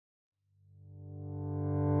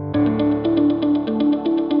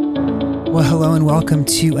Well, hello and welcome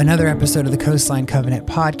to another episode of the Coastline Covenant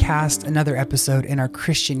podcast, another episode in our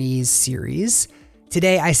Christianese series.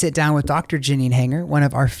 Today, I sit down with Dr. Jeannine Hanger, one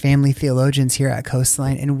of our family theologians here at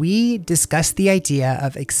Coastline, and we discuss the idea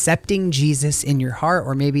of accepting Jesus in your heart,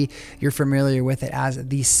 or maybe you're familiar with it as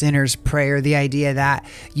the sinner's prayer, the idea that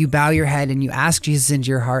you bow your head and you ask Jesus into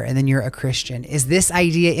your heart, and then you're a Christian. Is this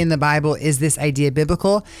idea in the Bible? Is this idea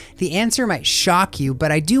biblical? The answer might shock you, but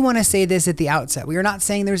I do want to say this at the outset. We are not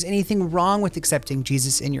saying there's anything wrong with accepting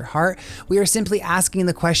Jesus in your heart. We are simply asking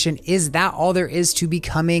the question, is that all there is to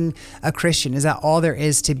becoming a Christian? Is that all there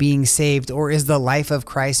is to being saved? Or is the life of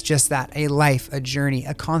Christ just that, a life, a journey,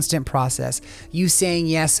 a constant process, you saying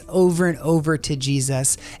yes over and over to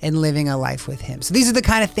Jesus and living a life with him? So these are the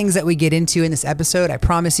kind of things that we get into in this episode. I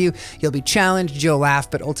promise you, you'll be challenged, you'll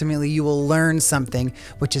laugh, but ultimately you will learn something,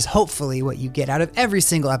 which is hopefully what you get out of every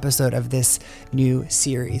single episode of this new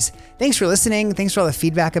series. Thanks for listening. Thanks for all the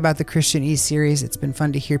feedback about the Christianese series. It's been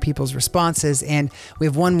fun to hear people's responses, and we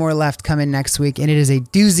have one more left coming next week, and it is a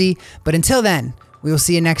doozy. But until then, we will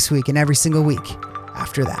see you next week and every single week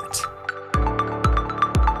after that.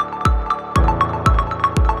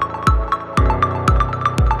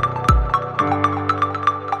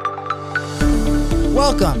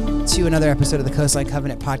 Welcome to another episode of the Coastline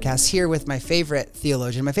Covenant podcast, here with my favorite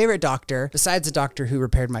theologian, my favorite doctor, besides the doctor who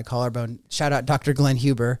repaired my collarbone. Shout out Dr. Glenn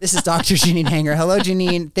Huber. This is Dr. Jeannine Hanger. Hello,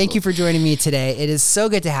 Jeannine. Thank you for joining me today. It is so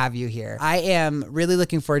good to have you here. I am really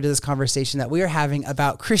looking forward to this conversation that we are having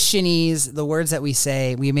about Christianese, the words that we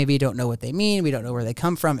say. We maybe don't know what they mean. We don't know where they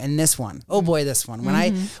come from. And this one, oh boy, this one. When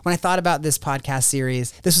I thought about this podcast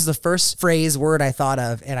series, this was the first word I thought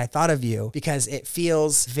of, and I thought of you because it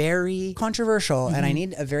feels very controversial, and I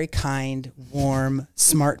need a very kind, warm,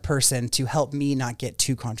 smart person to help me not get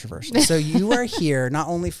too controversial. So you are here not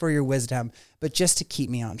only for your wisdom, but just to keep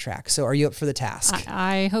me on track. So are you up for the task?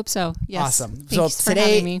 I hope so. Yes. Awesome. Thanks for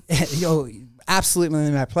having me.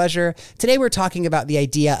 Absolutely my pleasure. Today we're talking about the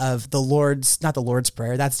idea of not the Lord's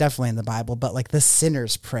Prayer, that's definitely in the Bible, but like the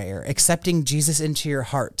sinner's prayer, accepting Jesus into your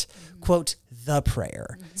heart, quote, the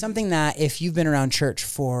prayer. Something that if you've been around church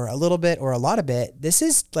for a little bit or a lot of it, this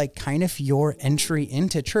is like kind of your entry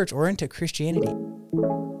into church or into Christianity.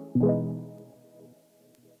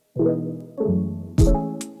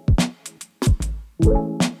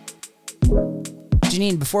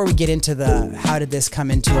 Jeannine, before we get into the how did this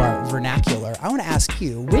come into our vernacular, I want to ask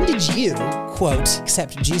you, when did you, quote,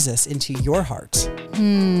 accept Jesus into your heart?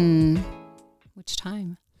 Which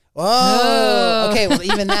time? Oh, okay. Well,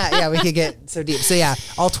 even that, yeah, we could get so deep. So yeah,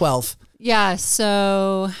 all 12. Yeah.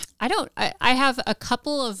 So I have a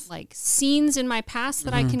couple of like scenes in my past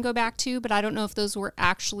that I can go back to, but I don't know if those were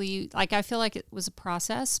actually, like, I feel like it was a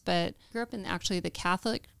process, but I grew up in actually the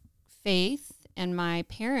Catholic faith. And my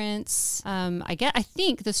parents, I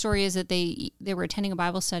think the story is that they were attending a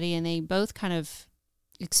Bible study, and they both kind of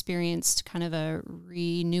experienced kind of a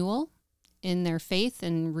renewal in their faith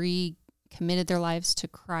and recommitted their lives to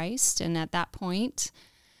Christ. And at that point,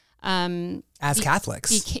 as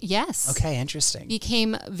Catholics, yes, okay, interesting,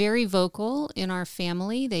 became very vocal in our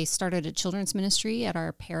family. They started a children's ministry at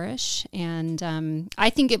our parish, and I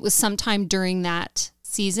think it was sometime during that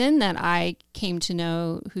season that I came to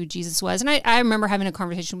know who Jesus was. And I remember having a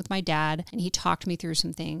conversation with my dad, and he talked me through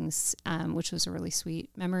some things, which was a really sweet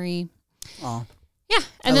memory. Oh, yeah.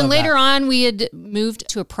 And then later on, we had moved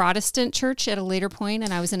to a Protestant church at a later point,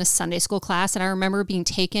 and I was in a Sunday school class, and I remember being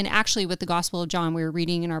taken, actually with the Gospel of John, we were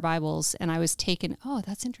reading in our Bibles, and I was taken, oh,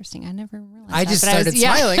 that's interesting. I never realized I just started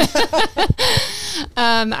smiling.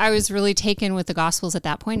 I was really taken with the Gospels at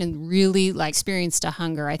that point and really like experienced a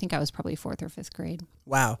hunger. I think I was probably 4th or 5th grade.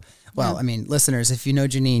 Wow. Well, I mean, listeners, if you know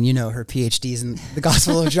Jeannine, you know her PhDs in the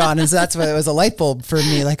Gospel of John. And so that's why it was a light bulb for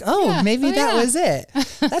me. Like, maybe that was it.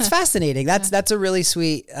 That's fascinating. That's a really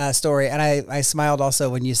sweet story. And I smiled also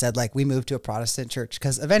when you said, like, we moved to a Protestant church,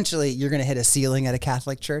 because eventually you're going to hit a ceiling at a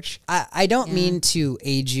Catholic church. I don't mean to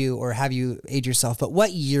age you or have you age yourself, but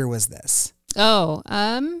what year was this? It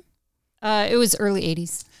was early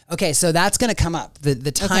 80s. Okay, so that's going to come up,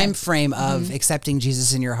 the time frame of accepting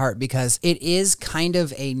Jesus in your heart, because it is kind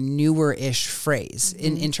of a newer-ish phrase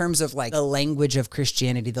in terms of like the language of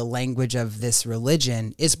Christianity, the language of this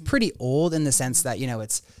religion is pretty old in the sense that,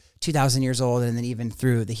 it's 2,000 years old, and then even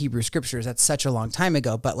through the Hebrew scriptures, that's such a long time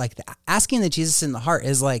ago. But like asking the Jesus in the heart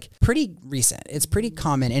is like pretty recent. It's pretty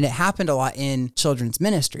common, and it happened a lot in children's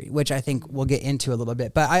ministry, which I think we'll get into a little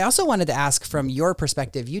bit. But I also wanted to ask, from your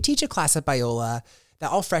perspective, you teach a class at Biola that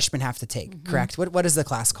all freshmen have to take, correct? What is the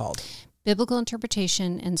class called? Biblical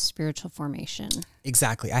interpretation and spiritual formation.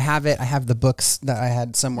 Exactly. I have it. I have the books that I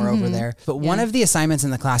had somewhere over there. But one of the assignments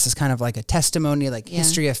in the class is kind of like a testimony, like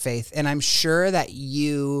history of faith. And I'm sure that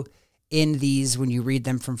you, in these, when you read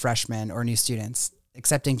them from freshmen or new students,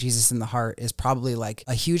 accepting Jesus in the heart is probably like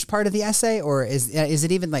a huge part of the essay, or is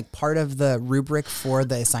it even like part of the rubric for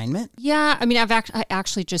the assignment? Yeah. I mean, I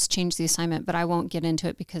actually just changed the assignment, but I won't get into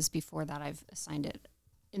it because before that I've assigned it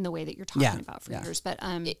in the way that you're talking about for years. But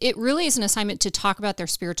it really is an assignment to talk about their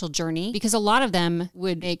spiritual journey, because a lot of them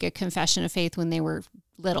would make a confession of faith when they were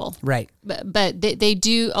little. Right. But they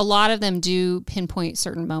do, a lot of them do pinpoint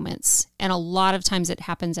certain moments. And a lot of times it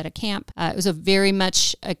happens at a camp. It was a very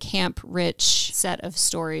much a camp-rich set of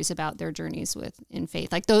stories about their journeys in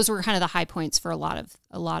faith. Like those were kind of the high points for a lot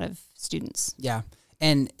of students. Yeah.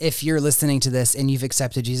 And if you're listening to this and you've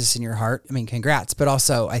accepted Jesus in your heart, I mean, congrats. But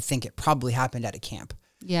also, I think it probably happened at a camp.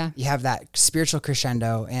 Yeah. You have that spiritual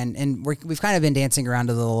crescendo, and we've kind of been dancing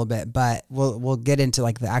around it a little bit, but we'll get into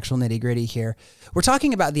like the actual nitty gritty here. We're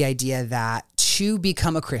talking about the idea that to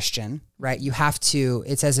become a Christian, right, you have to,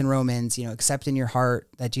 it says in Romans, accept in your heart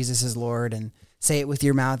that Jesus is Lord and say it with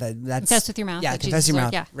your mouth. That's confess with your mouth. Yeah, confess with your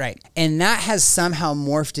mouth. Yeah. Right. And that has somehow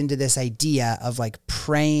morphed into this idea of like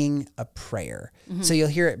praying a prayer. Mm-hmm. So you'll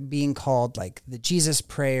hear it being called like the Jesus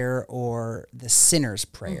prayer or the sinner's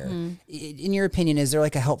prayer. Mm-hmm. In your opinion, is there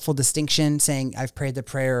like a helpful distinction saying I've prayed the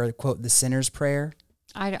prayer or quote the sinner's prayer?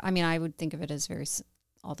 I mean, I would think of it as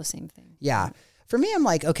all the same thing. Yeah. For me, I'm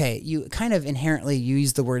like, okay, you kind of inherently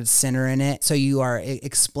use the word sinner in it. So you are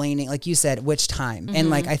explaining, like you said, which time. Mm-hmm. And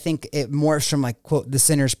like, I think it morphs from like, quote, the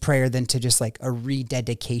sinner's prayer than to just like a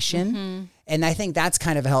rededication. Mm-hmm. And I think that's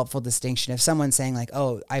kind of a helpful distinction. If someone's saying like,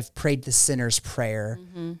 oh, I've prayed the sinner's prayer,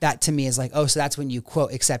 that to me is like, oh, so that's when you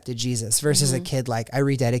quote accepted Jesus versus a kid like I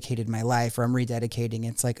rededicated my life or I'm rededicating.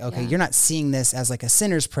 It's like, okay, you're not seeing this as like a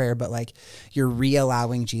sinner's prayer, but like you're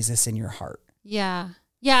re-allowing Jesus in your heart. Yeah.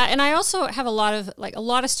 Yeah, and I also have a lot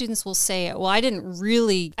of students will say, well, I didn't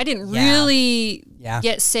really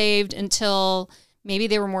get saved until maybe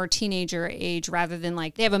they were more teenager age, rather than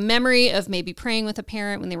like they have a memory of maybe praying with a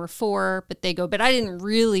parent when they were 4, but they go, but I didn't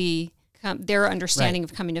really their understanding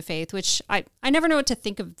of coming to faith, which I never know what to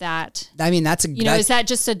think of that. I mean, that's is that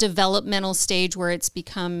just a developmental stage where it's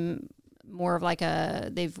become more of like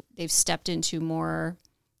they've stepped into more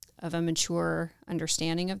of a mature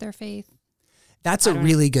understanding of their faith? That's a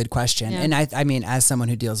really good question. Yeah. And I mean, as someone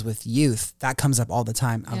who deals with youth, that comes up all the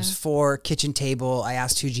time. I was 4, kitchen table. I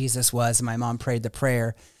asked who Jesus was and my mom prayed the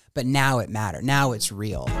prayer, but now it mattered. Now it's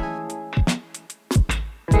real.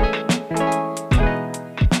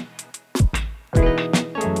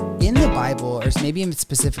 In the Bible, or maybe even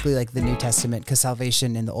specifically like the New Testament, because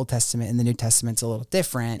salvation in the Old Testament and the New Testament's a little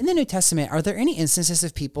different. In the New Testament, are there any instances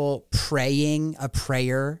of people praying a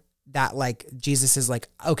prayer that like Jesus is like,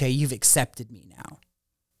 okay, you've accepted me now?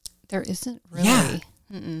 There isn't really. Yeah,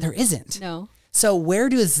 there isn't. No. So where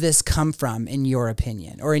does this come from in your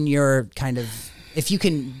opinion, or in your kind of, if you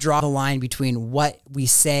can draw the line between what we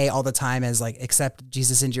say all the time as like, accept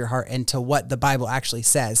Jesus into your heart, and to what the Bible actually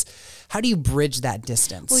says, how do you bridge that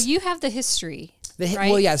distance? Well, you have the history,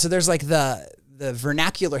 right? Well, yeah. So there's like the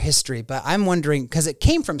vernacular history, but I'm wondering, because it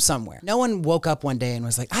came from somewhere. No one woke up one day and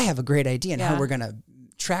was like, I have a great idea on how we're going to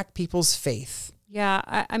track people's faith. Yeah.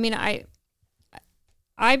 I mean,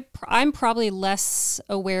 I'm probably less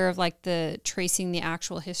aware of like the tracing the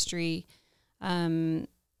actual history. I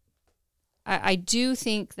do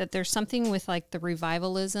think that there's something with like the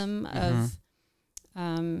revivalism of,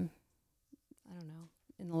 I don't know,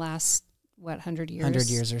 in the last, 100 years? 100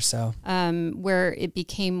 years or so. Where it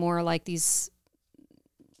became more like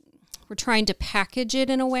we're trying to package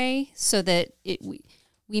it in a way so that we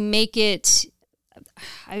make it,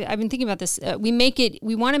 I've been thinking about this. We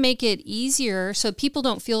want to make it easier so people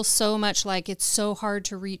don't feel so much like it's so hard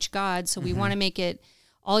to reach God. So we want to make it,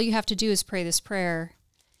 all you have to do is pray this prayer.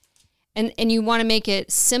 And you want to make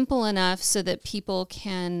it simple enough so that people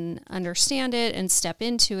can understand it and step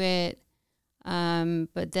into it.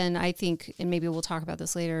 But then I think, and maybe we'll talk about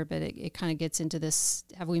this later, but it kind of gets into this,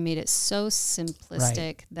 have we made it so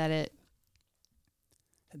simplistic that it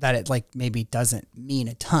like maybe doesn't mean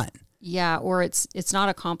a ton? Yeah, or it's not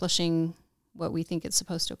accomplishing what we think it's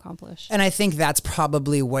supposed to accomplish. And I think that's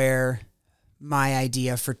probably where my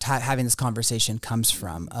idea for having this conversation comes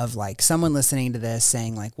from, of like someone listening to this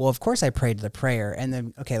saying like, well, of course I prayed the prayer. And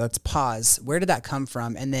then, okay, let's pause. Where did that come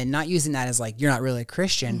from? And then not using that as like, you're not really a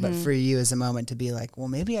Christian, but for you as a moment to be like, well,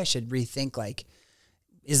 maybe I should rethink, like,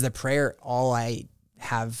 is the prayer all I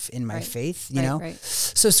have in my faith, you Right, know? right.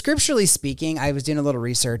 So scripturally speaking, I was doing a little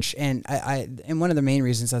research, and and one of the main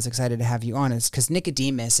reasons I was excited to have you on is because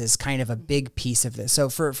Nicodemus is kind of a big piece of this. So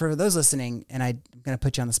for those listening, and I'm going to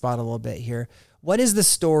put you on the spot a little bit here, what is the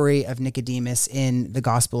story of Nicodemus in the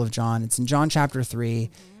Gospel of John? It's in John chapter 3.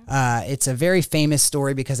 It's a very famous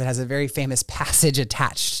story because it has a very famous passage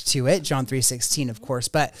attached to it, John 3:16, of course.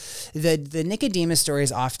 But the Nicodemus story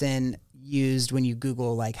is often used when you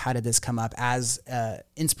Google, like, how did this come up, as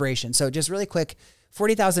inspiration. So just really quick,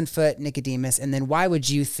 40,000 foot Nicodemus, and then why would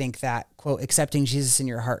you think that, quote, accepting Jesus in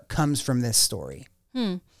your heart comes from this story?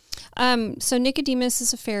 So Nicodemus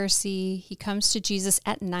is a Pharisee. He comes to Jesus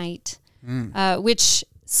at night, which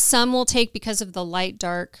some will take because of the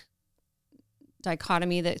light-dark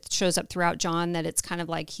dichotomy that shows up throughout John, that it's kind of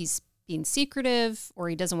like he's being secretive or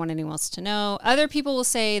he doesn't want anyone else to know. Other people will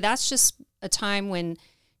say that's just a time when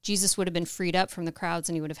Jesus would have been freed up from the crowds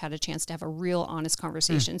and he would have had a chance to have a real honest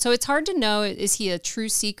conversation. So it's hard to know, is he a true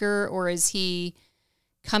seeker or is he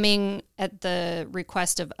coming at the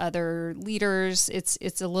request of other leaders?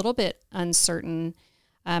 It's a little bit uncertain.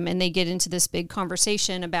 And they get into this big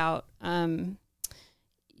conversation about,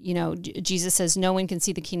 Jesus says, no one can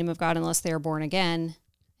see the kingdom of God unless they are born again.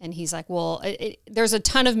 And he's like, well, there's a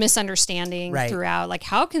ton of misunderstanding throughout. Like,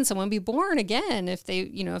 how can someone be born again if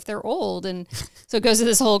if they're old? And so it goes to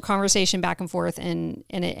this whole conversation back and forth, and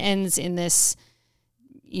it ends in this,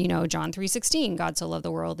 John 3:16, God so loved the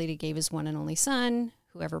world that he gave his one and only son.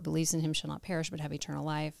 Whoever believes in him shall not perish, but have eternal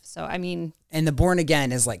life. So, I mean. And the born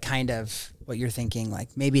again is like kind of what you're thinking, like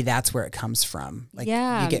maybe that's where it comes from. Like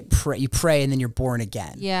you pray and then you're born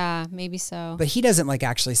again. Yeah, maybe so. But he doesn't like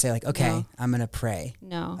actually say like, okay, no. I'm going to pray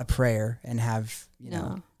a prayer and have,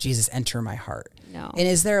 Jesus enter my heart. No. And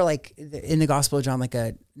is there like in the Gospel of John, like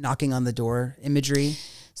a knocking on the door imagery?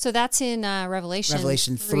 So that's in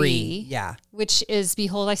Revelation 3. Yeah. Which is,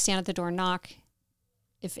 behold, I stand at the door and knock.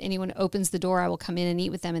 If anyone opens the door, I will come in and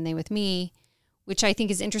eat with them and they with me, which I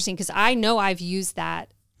think is interesting because I know I've used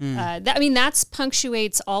that. That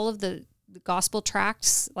punctuates all of the gospel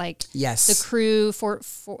tracts, like the Crew, four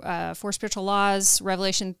spiritual laws.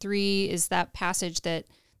 Revelation 3 is that passage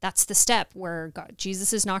that's the step where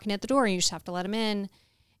Jesus is knocking at the door and you just have to let him in.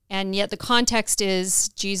 And yet the context is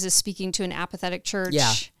Jesus speaking to an apathetic church.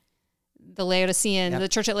 Yeah. The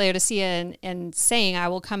church at Laodicea, and saying, I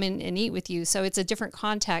will come in and eat with you. So it's a different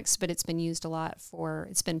context, but it's been used a lot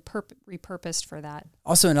it's been repurposed for that.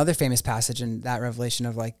 Also another famous passage in that Revelation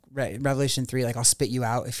of like Revelation 3, like I'll spit you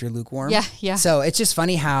out if you're lukewarm. Yeah. So it's just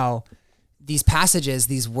funny how these passages,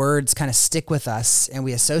 these words kind of stick with us and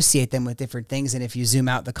we associate them with different things. And if you zoom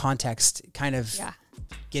out the context, it kind of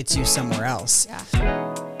gets you somewhere else. Yeah.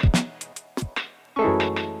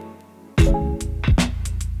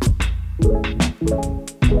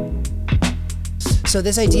 So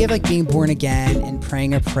this idea of like being born again and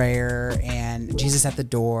praying a prayer and Jesus at the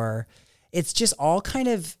door, it's just all kind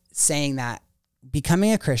of saying that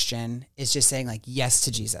becoming a Christian is just saying like yes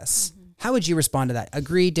to Jesus. Mm-hmm. How would you respond to that?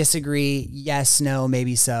 Agree, disagree, yes, no,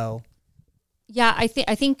 maybe so? Yeah, I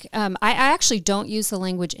think I actually don't use the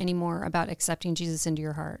language anymore about accepting Jesus into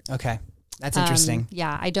your heart. Okay, that's interesting.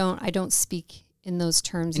 Yeah, I don't speak in those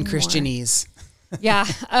terms in anymore. Christianese. Yeah,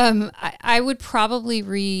 I would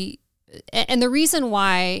probably and the reason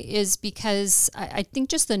why is because I think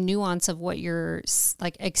just the nuance of what you're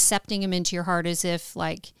like accepting him into your heart, as if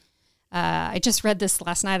like, I just read this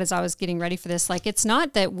last night as I was getting ready for this. Like, it's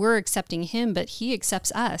not that we're accepting him, but he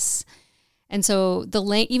accepts us. And so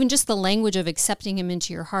even just the language of accepting him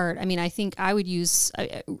into your heart, I mean, I think I would use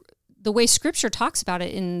the way scripture talks about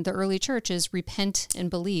it in the early church is repent and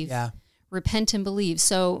believe. Yeah. Repent and believe.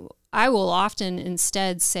 So I will often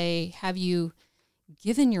instead say, have you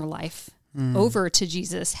given your life over to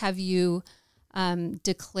Jesus? Have you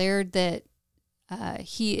declared that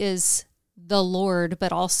he is the Lord,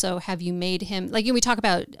 but also have you made him, like we talk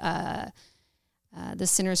about the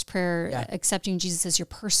sinner's prayer, accepting Jesus as your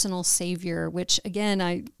personal savior, which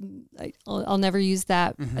again, I'll never use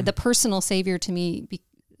that. Mm-hmm. The personal savior to me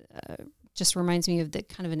just reminds me of the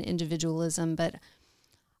kind of an individualism, but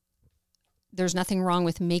there's nothing wrong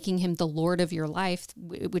with making him the Lord of your life,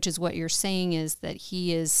 which is what you're saying is that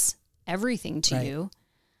he is everything to you.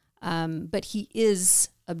 But he is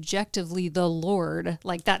objectively the Lord.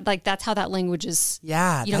 Like that's how that language is.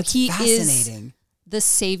 Yeah. That's he fascinating. Is the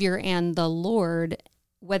Savior and the Lord,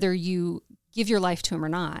 whether you give your life to him or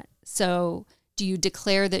not. So do you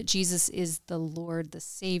declare that Jesus is the Lord, the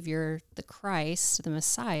Savior, the Christ, the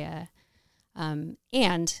Messiah?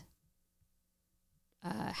 And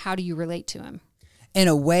how do you relate to him? And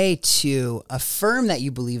a way to affirm that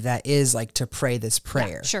you believe that is like to pray this prayer.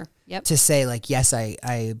 Yeah, sure. Yep. To say like, yes,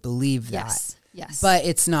 I believe that. Yes. Yes. But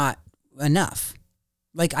it's not enough.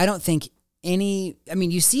 Like, I don't think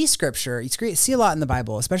you see scripture, you see a lot in the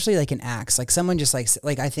Bible, especially like in Acts, like someone just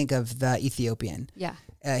like I think of the Ethiopian. Yeah.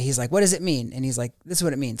 He's like, what does it mean? And he's like, this is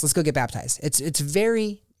what it means. Let's go get baptized. It's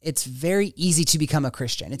very easy to become a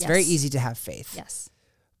Christian. It's very easy to have faith. Yes.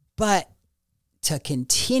 But to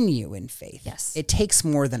continue in faith, it takes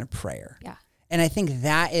more than a prayer. Yeah. And I think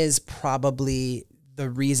that is probably the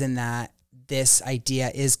reason that this idea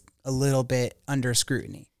is a little bit under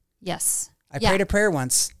scrutiny. Yes. I prayed a prayer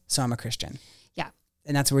once, so I'm a Christian. Yeah.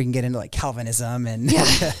 And that's where we can get into like Calvinism and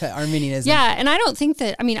Arminianism. Yeah. And I don't think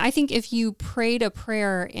that, I think if you prayed a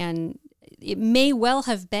prayer and it may well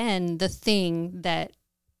have been the thing that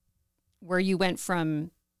where you went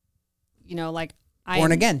from, like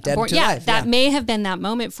born again, dead to life. That may have been that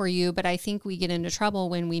moment for you, but I think we get into trouble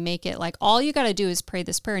when we make it like all you got to do is pray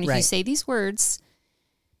this prayer. And if you say these words,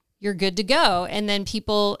 you're good to go. And then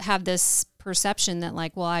people have this perception that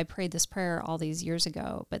like, well, I prayed this prayer all these years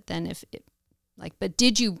ago, but then but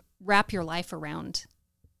did you wrap your life around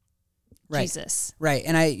Jesus? Right.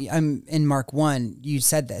 And I'm in Mark 1, you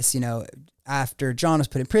said this, after John was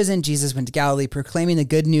put in prison, Jesus went to Galilee proclaiming the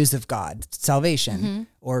good news of God, salvation,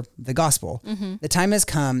 or the gospel. The time has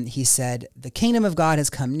come, he said, the kingdom of God has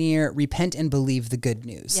come near, repent and believe the good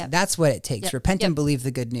news. Yep. That's what it takes. Yep. Repent and believe the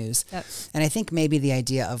good news. Yep. And I think maybe the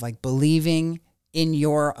idea of like believing in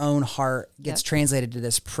your own heart gets translated to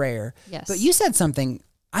this prayer. Yes. But you said something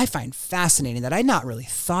I find fascinating that I'd not really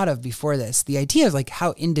thought of before this, the idea of like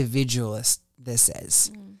how individualist this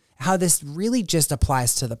is, how this really just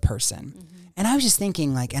applies to the person. And I was just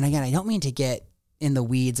thinking like, and again, I don't mean to get in the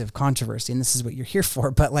weeds of controversy, and this is what you're here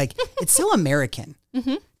for, but like, it's so American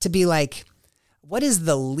to be like, what is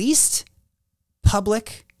the least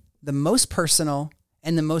public, the most personal,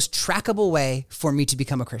 and the most trackable way for me to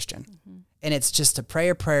become a Christian? And it's just to pray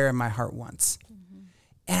a prayer in my heart once.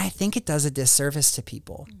 And I think it does a disservice to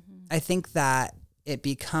people. I think that it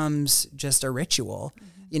becomes just a ritual.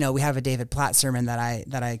 We have a David Platt sermon that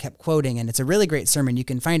I kept quoting, and it's a really great sermon. You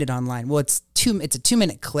can find it online. Well, it's a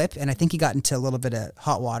 2-minute clip, and I think he got into a little bit of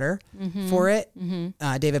hot water for it.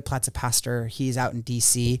 David Platt's a pastor. He's out in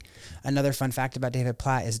DC. Another fun fact about David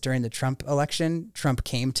Platt is during the Trump election, Trump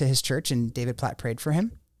came to his church and David Platt prayed for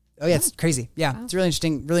him. Oh yeah, it's crazy. Yeah, wow. It's a really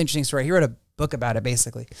interesting story. He wrote a book about it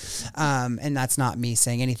basically. And that's not me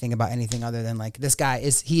saying anything about anything other than like this guy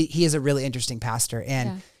he is a really interesting pastor,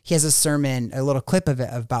 and he has a sermon, a little clip of it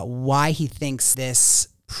about why he thinks this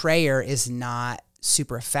prayer is not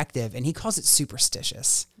super effective, and he calls it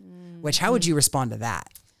superstitious. Which, how would you respond to that?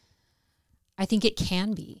 I think it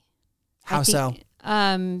can be. How so?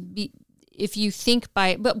 If you think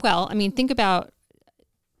think about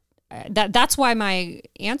that. That's why my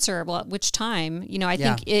answer, which time, I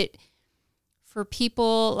think it, for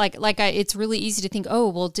people it's really easy to think, oh,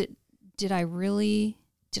 well, did I really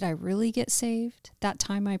get saved that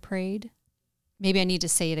time I prayed? Maybe I need to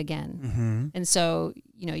say it again. And so,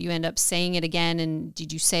 you end up saying it again. And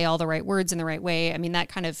did you say all the right words in the right way? I mean, that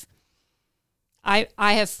kind of, I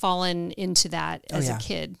have fallen into that as a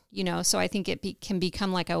kid, so I think it can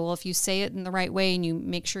become like, well, if you say it in the right way and you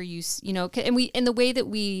make sure and the way that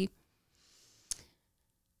we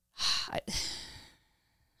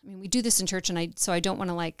we do this in church, and so I don't want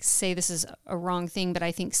to say this is a wrong thing, but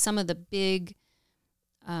I think some of the big,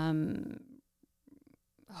 the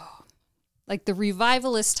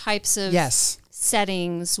revivalist types of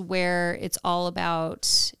settings where it's all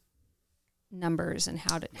about numbers and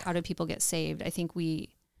how do people get saved. I think we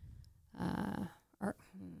are.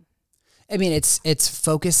 It's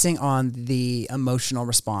focusing on the emotional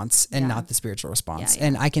response and not the spiritual response,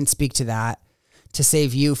 and I can speak to that. To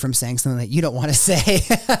save you from saying something that you don't want to say,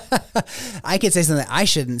 I could say something that I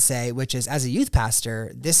shouldn't say, which is, as a youth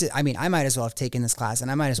pastor, I might as well have taken this class,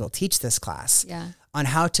 and I might as well teach this class on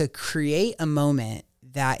how to create a moment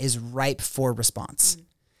that is ripe for response.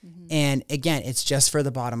 And again, it's just for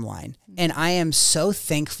the bottom line. And I am so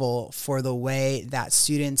thankful for the way that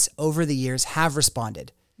students over the years have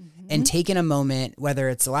responded and taken a moment, whether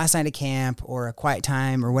it's the last night of camp or a quiet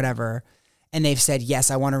time or whatever, and they've said,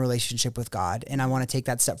 yes, I want a relationship with God, and I want to take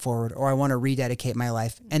that step forward, or I want to rededicate my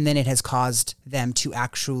life. And then it has caused them to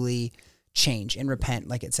actually change and repent,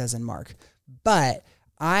 like it says in Mark. But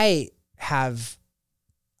I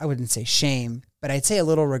wouldn't say shame, but I'd say a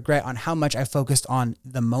little regret on how much I focused on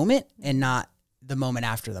the moment and not the moment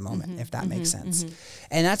after the moment, if that makes sense.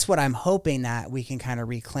 And that's what I'm hoping that we can kind of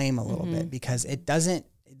reclaim a little bit, because it doesn't,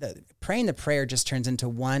 praying the prayer just turns into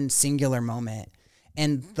one singular moment.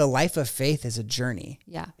 And the life of faith is a journey.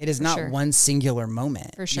 Yeah. It is not one singular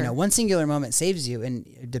moment. For sure. You know, one singular moment saves you.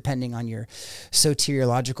 And depending on your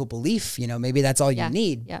soteriological belief, you know, maybe that's all you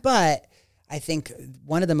need. Yeah. But I think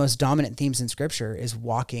one of the most dominant themes in scripture is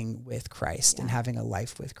walking with Christ and having a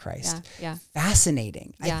life with Christ. Yeah.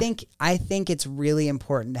 Fascinating. Yeah. I think it's really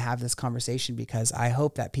important to have this conversation because I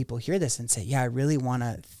hope that people hear this and say, yeah, I really want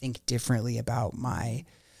to think differently about my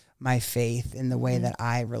faith in the way that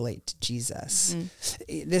I relate to Jesus.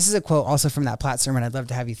 This is a quote also from that Platt sermon I'd love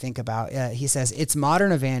to have you think about. He says, it's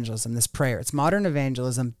modern evangelism, this prayer. It's modern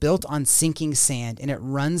evangelism built on sinking sand, and it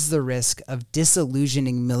runs the risk of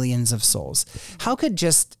disillusioning millions of souls. How could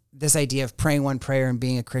just this idea of praying one prayer and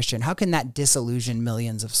being a Christian, how can that disillusion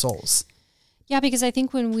millions of souls? Yeah, because I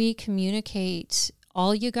think when we communicate,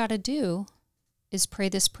 all you got to do is pray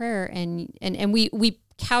this prayer, and we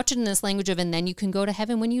couch it in this language of, and then you can go to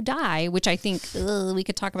heaven when you die, which I think we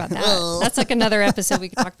could talk about that. That's like another episode we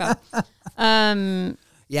could talk about.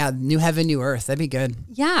 Yeah, new heaven, new earth. That'd be good.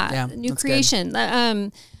 Yeah, new creation.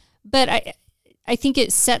 But I think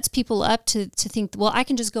it sets people up to think, well, I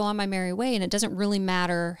can just go on my merry way, and it doesn't really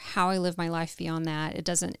matter how I live my life beyond that. It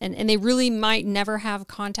doesn't, and they really might never have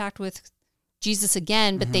contact with Jesus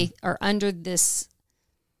again, but they are under this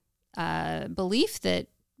belief that,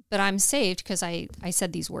 but I'm saved because I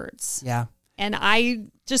said these words. Yeah. And I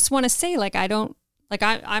just want to say, like,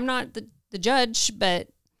 I'm not the judge, but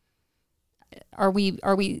are we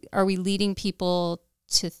leading people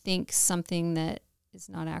to think something that is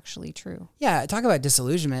not actually true? Yeah. Talk about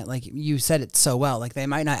disillusionment. Like you said it so well, like they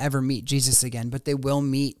might not ever meet Jesus again, but they will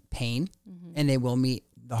meet pain and they will meet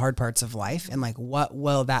the hard parts of life. And like, what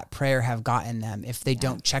will that prayer have gotten them if they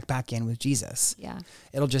don't check back in with Jesus? Yeah.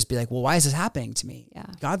 It'll just be like, well, why is this happening to me? Yeah.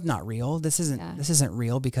 God's not real. This isn't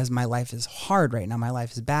real because my life is hard right now. My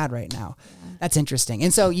life is bad right now. Yeah. That's interesting.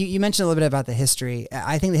 And so you mentioned a little bit about the history.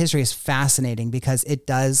 I think the history is fascinating because it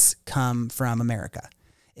does come from America.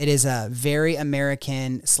 It is a very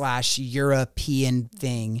American / European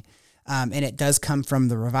thing. And it does come from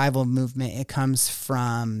the revival movement. It comes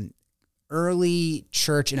from early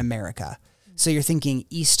church in America. So you're thinking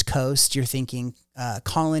East Coast, you're thinking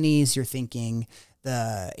colonies, you're thinking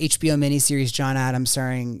the HBO miniseries John Adams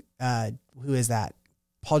starring, who is that?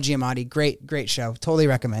 Paul Giamatti. Great show. Totally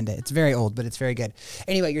recommend it. It's very old, but it's very good.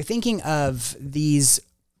 Anyway, you're thinking of these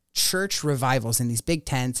church revivals in these big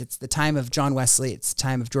tents. It's the time of John Wesley. It's the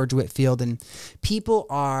time of George Whitefield. And people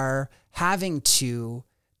are having to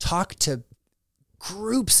talk to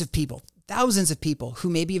groups of people, thousands of people who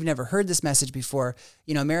maybe have never heard this message before.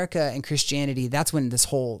 You know, America and Christianity, that's when this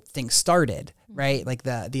whole thing started, right? Like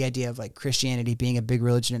the idea of like Christianity being a big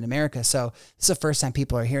religion in America. So this is the first time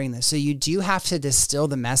people are hearing this. So you do have to distill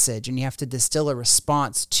the message and you have to distill a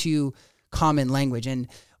response to common language. And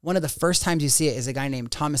one of the first times you see it is a guy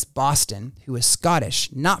named Thomas Boston, who is Scottish,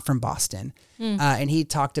 not from Boston. And he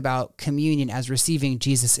talked about communion as receiving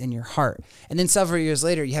Jesus in your heart. And then several years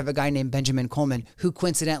later, you have a guy named Benjamin Coleman, who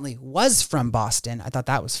coincidentally was from Boston. I thought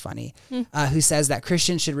that was funny, who says that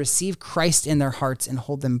Christians should receive Christ in their hearts and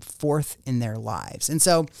hold them forth in their lives. And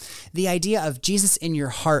so the idea of Jesus in your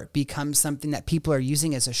heart becomes something that people are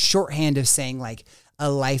using as a shorthand of saying like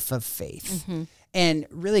a life of faith. And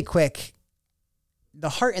really quick, the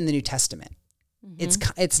heart in the New Testament,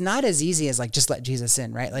 it's not as easy as like, just let Jesus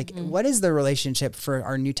in, right? Like what is the relationship for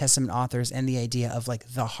our New Testament authors and the idea of like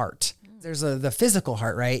the heart? There's the physical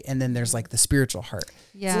heart, right? And then there's like the spiritual heart.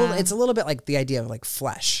 Yeah. It's a little bit like the idea of like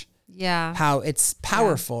flesh. Yeah. How it's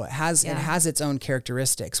powerful. It has its own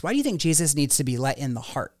characteristics. Why do you think Jesus needs to be let in the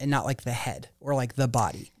heart and not like the head or like the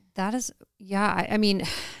body? That is, I mean,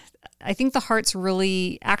 I think the heart's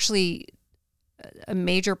really actually a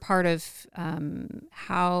major part of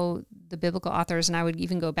how the biblical authors, and I would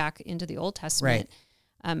even go back into the Old Testament,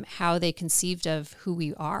 how they conceived of who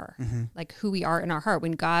we are, like who we are in our heart.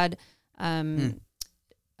 When God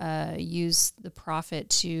used the prophet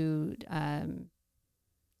to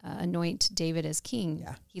anoint David as king,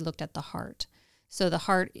 he looked at the heart. So the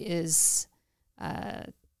heart is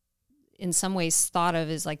in some ways thought of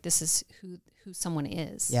as like, this is who someone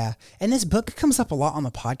is. Yeah. And this book comes up a lot on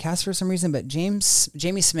the podcast for some reason, but Jamie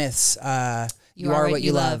Smith's You Are What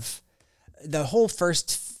You Love, the whole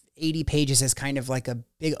first 80 pages is kind of like a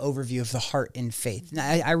big overview of the heart in faith. Now,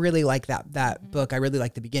 I really like that book. I really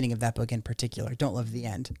like the beginning of that book in particular. Don't love the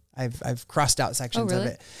end. I've crossed out sections of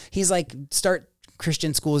it. He's like, start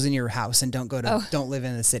Christian schools in your house and don't live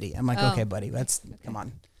in the city. I'm like, okay, buddy, come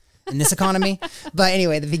on. In this economy. But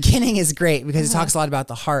anyway, the beginning is great because it talks a lot about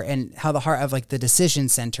the heart and how the heart of like the decision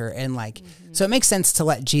center and like, so it makes sense to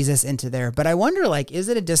let Jesus into there. But I wonder, like, is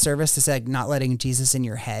it a disservice to say like not letting Jesus in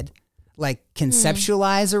your head? like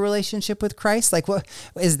conceptualize a relationship with Christ? Like, what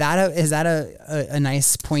is that a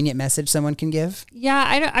nice poignant message someone can give?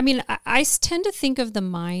 Yeah. I tend to think of the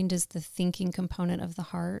mind as the thinking component of the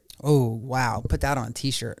heart. Oh, wow. Put that on a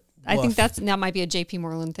t-shirt. I think that might be a JP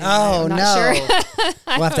Moreland thing. Oh, I'm not no. sure.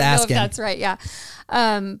 We'll have to ask him. That's right. Yeah.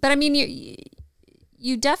 But I mean,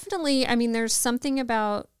 you definitely, I mean, there's something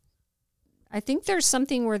about, I think there's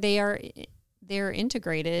something where they're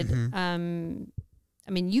integrated. Mm-hmm.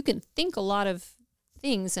 I mean, you can think a lot of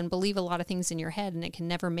things and believe a lot of things in your head, and it can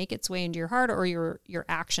never make its way into your heart or your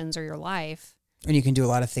actions or your life. And you can do a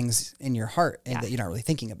lot of things in your heart that you're not really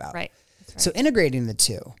thinking about. Right. That's right. So integrating the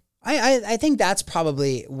two, I think that's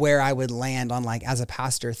probably where I would land on, like, as a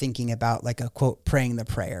pastor, thinking about like a quote, praying the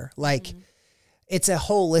prayer. Like, it's a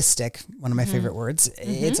holistic, one of my favorite words.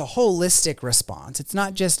 It's a holistic response. It's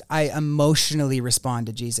not just I emotionally respond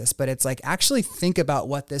to Jesus, but it's like actually think about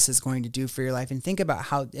what this is going to do for your life and think about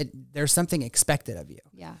how there's something expected of you.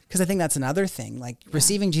 Yeah. Because I think that's another thing. Like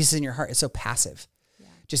receiving Jesus in your heart is so passive. Yeah.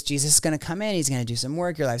 Just Jesus is going to come in, he's going to do some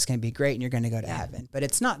work, your life's going to be great, and you're going to go to heaven. But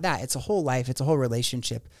it's not that. It's a whole life. It's a whole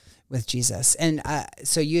relationship with Jesus. And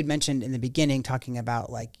so you had mentioned in the beginning talking about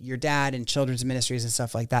like your dad and children's ministries and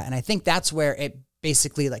stuff like that. And I think that's where it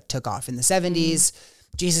basically like took off in the 70s,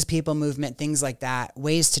 Jesus People movement, things like that,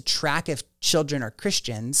 ways to track if children are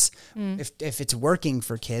Christians, if it's working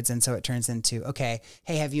for kids. And so it turns into, okay,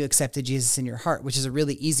 hey, have you accepted Jesus in your heart? Which is a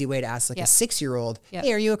really easy way to ask like a 6-year-old,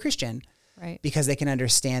 hey, are you a Christian? Right. Because they can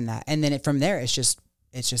understand that. And then from there, it's just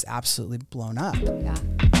absolutely blown up. Yeah.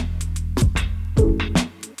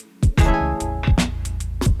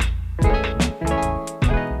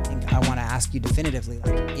 Ask you definitively,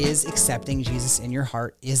 like, is accepting Jesus in your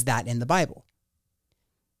heart, is that in the Bible?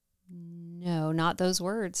 No, not those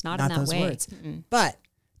words, not in that those way. Words. But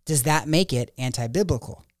does that make it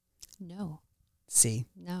anti-biblical? No. See?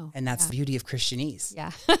 No. And that's the beauty of Christianese. Yeah.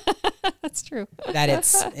 That's true. That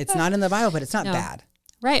it's not in the Bible, but it's not bad.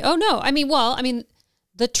 Right. Oh no. I mean,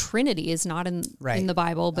 the Trinity is not in the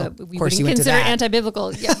Bible, but we wouldn't consider it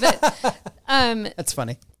anti-biblical. Yeah, but that's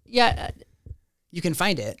funny. Yeah. You can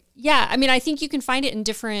find it. Yeah. I mean, I think you can find it in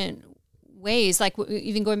different ways. Like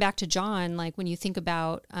even going back to John, like when you think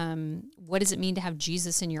about what does it mean to have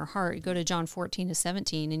Jesus in your heart, you go to John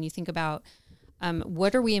 14-17 and you think about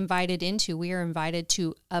what are we invited into? We are invited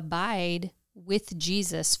to abide with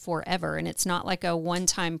Jesus forever. And it's not like a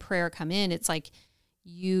one-time prayer come in. It's like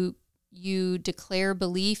you declare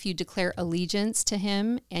belief, you declare allegiance to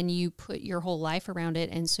him, and you put your whole life around it.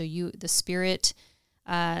 And so the Spirit,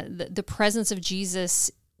 the presence of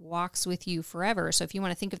Jesus walks with you forever. So if you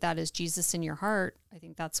want to think of that as Jesus in your heart, I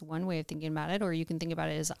think that's one way of thinking about it. Or you can think about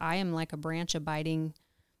it as I am like a branch abiding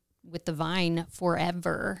with the vine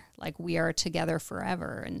forever, like we are together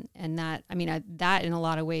forever. And that, I mean, that in a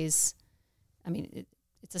lot of ways, I mean,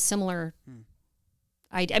 it's a similar,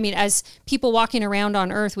 I mean, as people walking around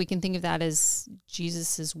on earth, we can think of that as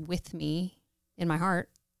Jesus is with me in my heart.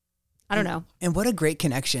 I don't know. And what a great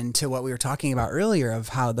connection to what we were talking about earlier of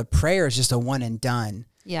how the prayer is just a one and done.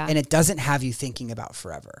 Yeah. And it doesn't have you thinking about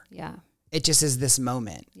forever. Yeah. It just is this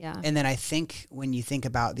moment. Yeah. And then I think when you think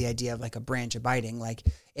about the idea of like a branch abiding, like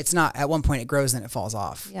it's not at one point it grows and it falls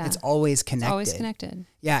off. Yeah. It's always connected. It's always connected.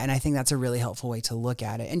 Yeah. And I think that's a really helpful way to look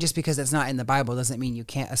at it. And just because it's not in the Bible doesn't mean you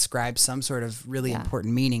can't ascribe some sort of really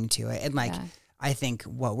important meaning to it. And like, I think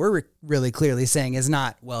what we're really clearly saying is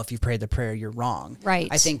not, well, if you prayed the prayer, you're wrong. Right.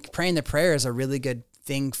 I think praying the prayer is a really good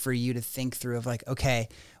thing for you to think through of like, okay,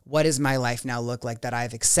 what does my life now look like that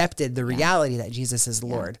I've accepted the reality that Jesus is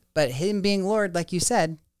Lord, but him being Lord, like you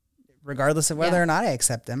said, regardless of whether or not I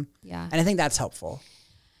accept him. Yeah. And I think that's helpful.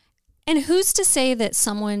 And who's to say that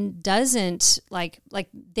someone doesn't like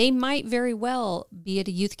they might very well be at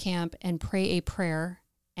a youth camp and pray a prayer.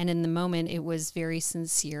 And in the moment it was very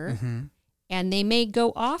sincere and they may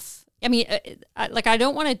go off. I mean, I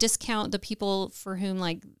don't want to discount the people for whom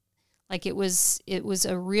like it was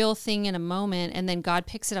a real thing in a moment and then God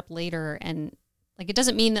picks it up later. And like, it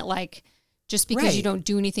doesn't mean that like, just because you don't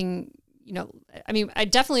do anything, you know, I mean, I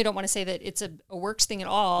definitely don't want to say that it's a works thing at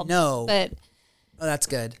all. No, but that's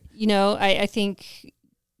good. You know, I think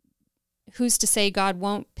who's to say God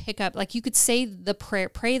won't pick up, like you could say the prayer,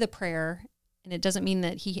 pray the prayer, and it doesn't mean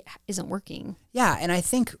that he isn't working. Yeah. And I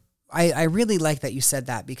think I really like that you said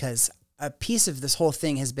that because a piece of this whole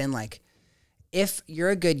thing has been like, if you're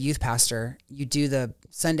a good youth pastor, you do the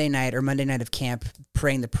Sunday night or Monday night of camp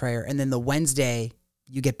praying the prayer, and then the Wednesday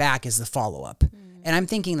you get back is the follow-up. And I'm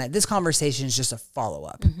thinking that this conversation is just a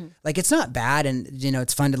follow-up. Like, it's not bad, and, you know,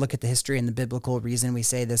 it's fun to look at the history and the biblical reason we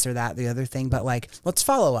say this or that, the other thing, but, like, let's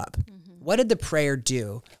follow up. What did the prayer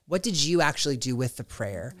do? What did you actually do with the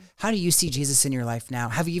prayer? How do you see Jesus in your life now?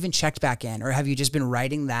 Have you even checked back in, or have you just been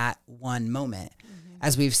writing that one moment,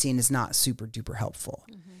 as we've seen is not super duper helpful?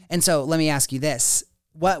 And so let me ask you this.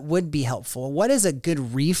 What would be helpful? What is a good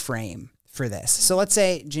reframe for this? So let's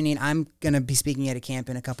say, Jeannine, I'm going to be speaking at a camp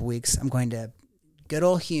in a couple weeks. I'm going to good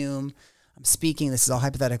old Hume. I'm speaking. This is all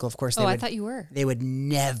hypothetical. Of course, I thought you were. They would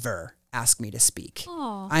never ask me to speak.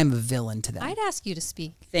 Oh, I'm a villain to them. I'd ask you to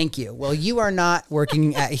speak. Thank you. Well, you are not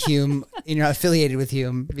working at Hume. You're not affiliated with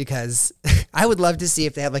Hume, because I would love to see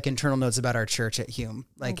if they have like internal notes about our church at Hume.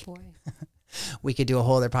 Like, oh boy. We could do a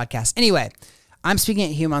whole other podcast. Anyway, I'm speaking at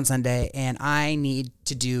Hume on Sunday, and I need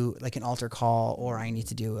to do like an altar call, or I need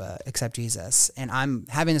to do accept Jesus. And I'm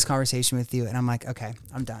having this conversation with you, and I'm like, okay,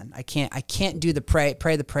 I'm done. I can't do the pray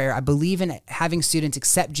the prayer. I believe in having students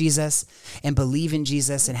accept Jesus and believe in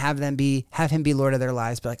Jesus and have him be Lord of their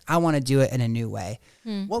lives. But like, I want to do it in a new way.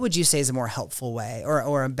 What would you say is a more helpful way,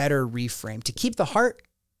 or a better reframe to keep the heart,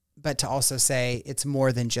 but to also say it's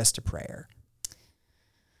more than just a prayer?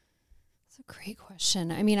 That's a great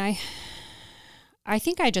question. I mean, I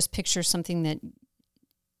think I just picture something that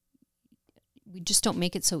we just don't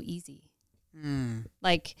make it so easy.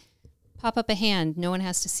 Like, pop up a hand, no one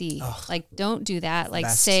has to see. Ugh, like, don't do that. Like,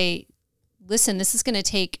 best. say, listen, this is going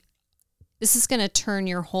to turn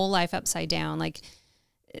your whole life upside down. Like,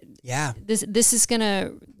 yeah, it's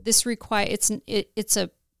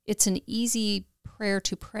an easy prayer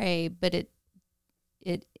to pray, but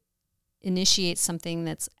it initiates something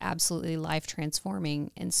that's absolutely life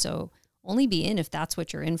transforming. And so only be in if that's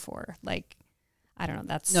what you're in for. Like, I don't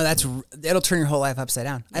know. It'll turn your whole life upside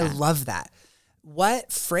down. Yeah. I love that.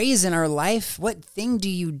 What phrase in our life, what thing do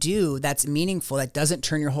you do that's meaningful, that doesn't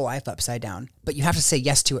turn your whole life upside down, but you have to say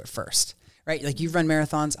yes to it first, right? Like, you've run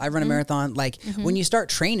marathons, I've run a marathon. Like, when you start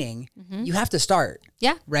training, you have to start.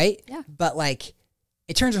 Yeah. Right? Yeah. But like,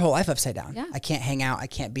 it turns your whole life upside down. Yeah. I can't hang out. I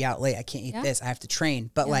can't be out late. I can't eat this. I have to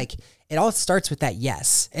train. But like, it all starts with that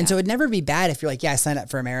yes. And so it'd never be bad if you're like, yeah, I signed up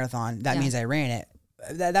for a marathon. That means I ran it.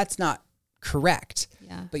 That's not correct.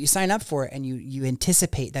 Yeah. But you sign up for it, and you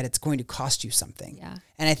anticipate that it's going to cost you something. Yeah.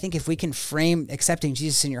 And I think if we can frame accepting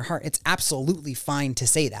Jesus in your heart, it's absolutely fine to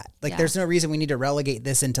say that. Like, there's no reason we need to relegate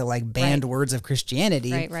this into like banned words of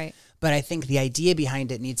Christianity. Right. But I think the idea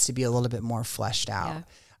behind it needs to be a little bit more fleshed out. Yeah.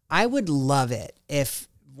 I would love it if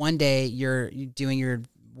one day you're doing your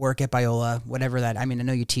work at Biola, whatever that, I mean, I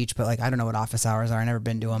know you teach, but like, I don't know what office hours are. I've never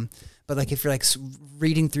been to them. But like, if you're like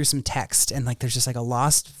reading through some text, and like, there's just like a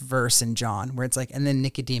lost verse in John where it's like, and then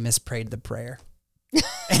Nicodemus prayed the prayer.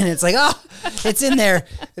 And it's like, oh, it's in there.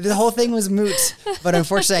 The whole thing was moot. But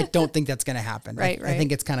unfortunately, I don't think that's going to happen. Right. I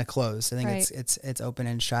think it's kind of closed. I think it's open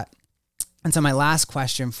and shut. And so my last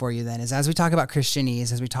question for you then is, as we talk about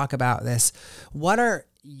Christianese, as we talk about this, what are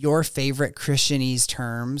your favorite Christianese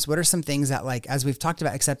terms? What are some things that, like, as we've talked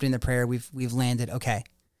about accepting the prayer, we've landed, okay,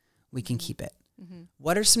 we can keep it.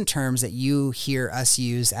 What are some terms that you hear us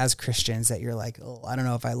use as Christians that you're like, oh, I don't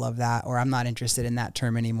know if I love that, or I'm not interested in that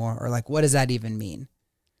term anymore, or like, what does that even mean?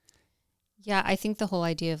 Yeah, I think the whole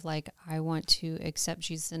idea of like, I want to accept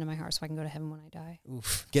Jesus into my heart so I can go to heaven when I die.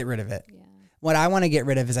 Oof, get rid of it. Yeah. What I want to get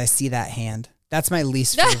rid of is I see that hand. That's my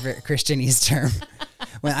least favorite Christianese term.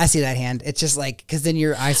 When I see that hand, it's just like, because then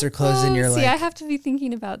your eyes are closed and you're like, I have to be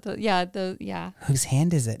thinking about whose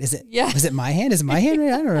hand is it? Was it my hand? Is it my hand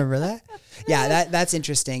right? I don't remember that. Yeah, that's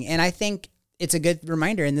interesting. And I think it's a good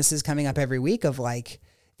reminder, and this is coming up every week, of like,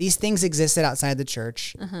 these things existed outside the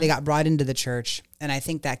church. They got brought into the church. And I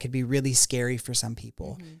think that could be really scary for some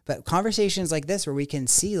people. But conversations like this, where we can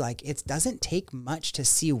see, like, it doesn't take much to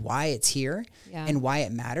see why it's here and why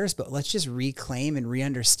it matters, but let's just reclaim and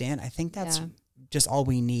re-understand. I think that's just all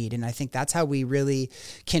we need. And I think that's how we really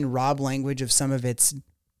can rob language of some of its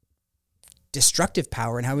destructive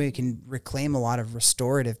power, and how we can reclaim a lot of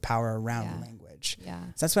restorative power around language. Yeah.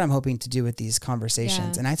 So that's what I'm hoping to do with these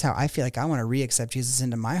conversations. And that's how I feel like I want to re-accept Jesus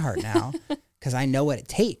into my heart now, because I know what it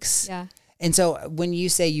takes. Yeah. And so when you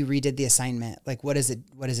say you redid the assignment, like, what is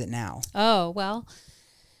it now? Oh, well,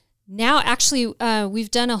 now actually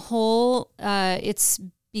we've done a whole, it's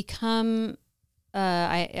become,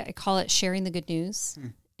 I call it sharing the good news.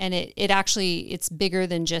 And it's bigger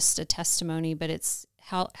than just a testimony, but it's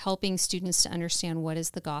helping students to understand what is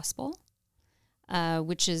the gospel,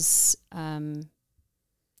 which is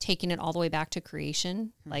taking it all the way back to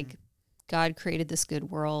creation. Like, God created this good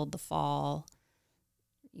world, the fall,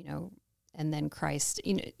 and then Christ,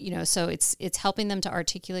 so it's helping them to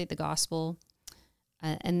articulate the gospel.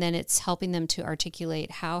 And then it's helping them to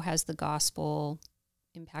articulate how has the gospel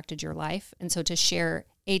impacted your life. And so to share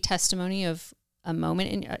a testimony of a moment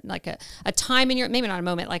in like a time in your, maybe not a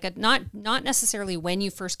moment, like not necessarily when you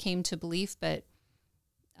first came to belief, but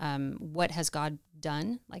what has God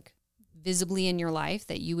done like visibly in your life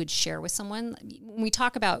that you would share with someone? When we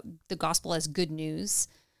talk about the gospel as good news,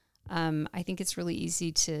 I think it's really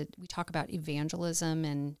easy we talk about evangelism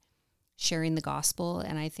and sharing the gospel.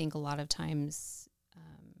 And I think a lot of times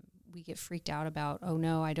we get freaked out about, oh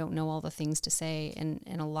no, I don't know all the things to say. And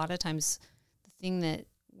a lot of times the thing that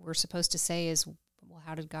we're supposed to say is, well,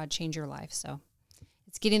 how did God change your life? So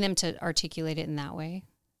it's getting them to articulate it in that way.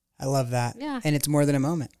 I love that. Yeah. And it's more than a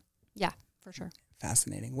moment. Yeah, for sure.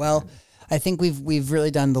 Fascinating. Well, I think we've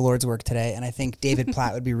really done the Lord's work today, and I think David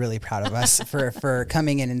Platt would be really proud of us for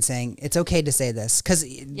coming in and saying it's okay to say this, because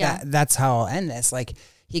that's how I'll end this. Like,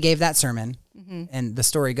 he gave that sermon, and the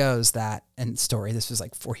story goes that, this was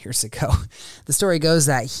like 4 years ago. The story goes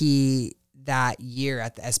that that year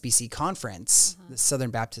at the SBC conference, the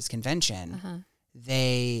Southern Baptist Convention,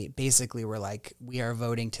 they basically were like, we are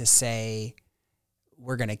voting to say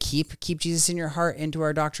we're going to keep Jesus in your heart into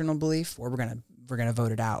our doctrinal belief, or we're going to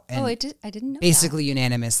vote it out. And I didn't know basically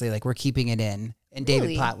unanimously, like, we're keeping it in. And Really?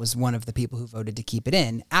 David Platt was one of the people who voted to keep it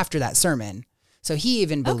in after that sermon. So he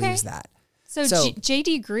even believes that. So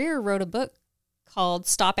J.D. Greer wrote a book called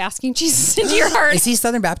Stop Asking Jesus into Your Heart. Is he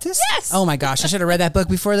Southern Baptist? Yes. Oh my gosh, I should have read that book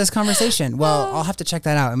before this conversation. Well, I'll have to check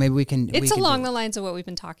that out, and maybe we can. It's along the lines of what we've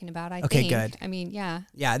been talking about, I think. Okay, good. I mean, yeah.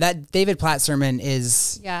 Yeah, that David Platt sermon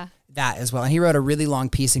is that as well. And he wrote a really long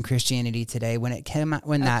piece in Christianity Today when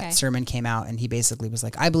that sermon came out, and he basically was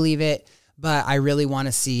like, I believe it, but I really want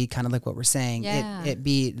to see, kind of like what we're saying, it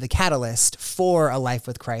be the catalyst for a life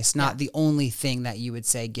with Christ, not the only thing that you would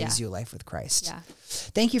say gives you a life with Christ. Yeah.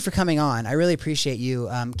 Thank you for coming on. I really appreciate you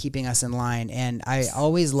keeping us in line. And I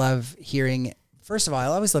always love hearing, first of all, I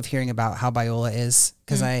always love hearing about how Biola is,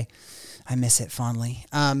 because I miss it fondly.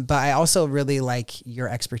 But I also really like your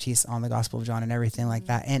expertise on the Gospel of John and everything like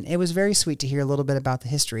that. And it was very sweet to hear a little bit about the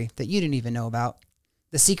history that you didn't even know about.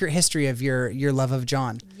 The secret history of your love of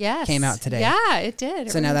John came out today. Yeah, it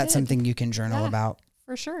did. So now that's something you can journal about.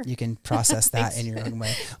 For sure. You can process that in your own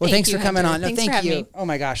way. Well, thanks for coming on. No, thank you. Oh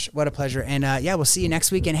my gosh, what a pleasure. And we'll see you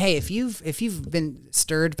next week. And hey, if you've been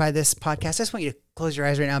stirred by this podcast, I just want you to close your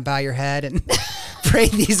eyes right now, bow your head, and pray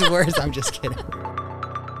these words. I'm just kidding.